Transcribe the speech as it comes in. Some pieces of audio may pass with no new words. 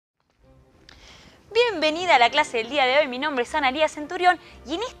bienvenida a la clase del día de hoy. Mi nombre es Analía Centurión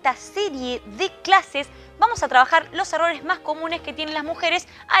y en esta serie de clases vamos a trabajar los errores más comunes que tienen las mujeres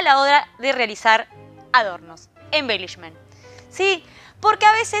a la hora de realizar adornos, embellishment. ¿Sí? Porque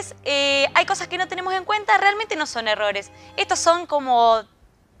a veces hay cosas que no tenemos en cuenta, realmente no son errores. Estos son como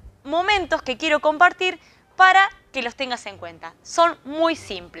momentos que quiero compartir para que los tengas en cuenta. Son muy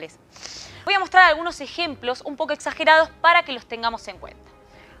simples. Voy a mostrar algunos ejemplos un poco exagerados para que los tengamos en cuenta.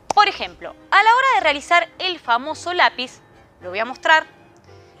 Por ejemplo, a la hora de realizar el famoso lápiz, lo voy a mostrar,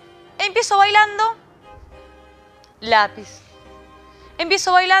 empiezo bailando, lápiz.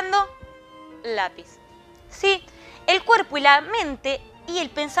 Empiezo bailando, lápiz. ¿Sí? El cuerpo y la mente y el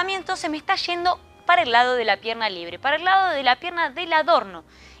pensamiento se me está yendo para el lado de la pierna libre, para el lado de la pierna del adorno.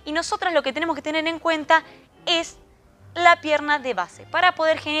 Y nosotras lo que tenemos que tener en cuenta es la pierna de base, para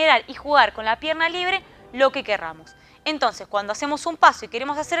poder generar y jugar con la pierna libre lo que querramos. Entonces, cuando hacemos un paso y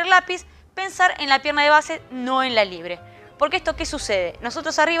queremos hacer el lápiz, pensar en la pierna de base, no en la libre. Porque esto, ¿qué sucede?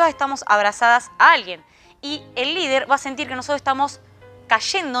 Nosotros arriba estamos abrazadas a alguien y el líder va a sentir que nosotros estamos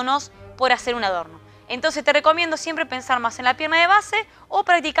cayéndonos por hacer un adorno. Entonces te recomiendo siempre pensar más en la pierna de base o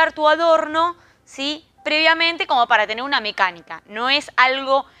practicar tu adorno, ¿sí?, previamente, como para tener una mecánica. No es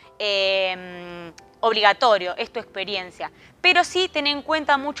algo obligatorio, es tu experiencia. Pero sí ten en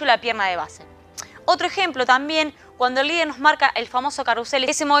cuenta mucho la pierna de base. Otro ejemplo también, cuando el líder nos marca el famoso carrusel,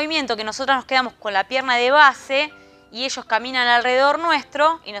 ese movimiento que nosotros nos quedamos con la pierna de base y ellos caminan alrededor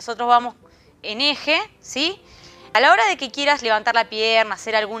nuestro y nosotros vamos en eje, ¿sí? A la hora de que quieras levantar la pierna,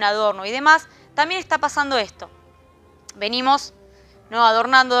 hacer algún adorno y demás, también está pasando esto. Venimos, ¿no?,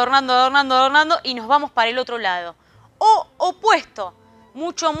 adornando, adornando, adornando, adornando y nos vamos para el otro lado. O opuesto,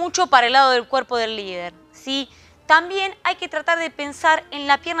 mucho, mucho para el lado del cuerpo del líder, ¿sí? También hay que tratar de pensar en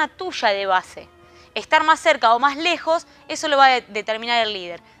la pierna tuya de base. Estar más cerca o más lejos, eso lo va a determinar el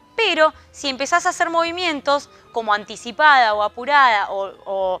líder. Pero si empezás a hacer movimientos como anticipada o apurada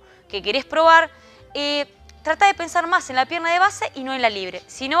o que querés probar, trata de pensar más en la pierna de base y no en la libre.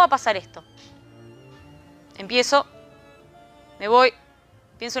 Si no, va a pasar esto. Empiezo, me voy,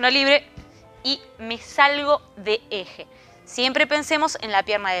 pienso en la libre y me salgo de eje. Siempre pensemos en la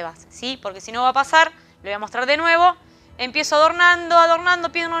pierna de base, ¿sí? Porque si no va a pasar, lo voy a mostrar de nuevo. Empiezo adornando, adornando,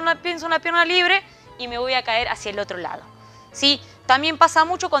 pienso en la pierna libre y me voy a caer hacia el otro lado, ¿sí? También pasa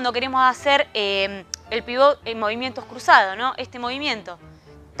mucho cuando queremos hacer el pivot en movimientos cruzados, ¿no? Este movimiento,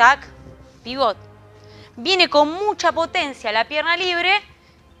 tac, pivot. Viene con mucha potencia la pierna libre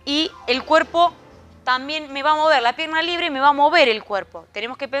y el cuerpo también me va a mover. La pierna libre me va a mover el cuerpo.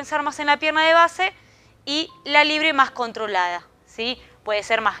 Tenemos que pensar más en la pierna de base y la libre más controlada, ¿sí? Puede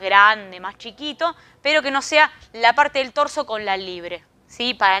ser más grande, más chiquito, pero que no sea la parte del torso con la libre,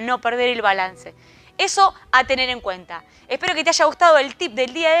 ¿sí? Para no perder el balance. Eso a tener en cuenta. Espero que te haya gustado el tip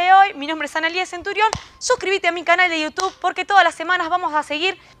del día de hoy. Mi nombre es Analía Centurión. Suscríbete a mi canal de YouTube porque todas las semanas vamos a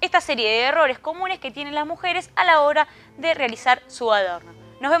seguir esta serie de errores comunes que tienen las mujeres a la hora de realizar su adorno.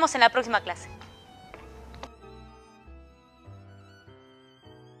 Nos vemos en la próxima clase.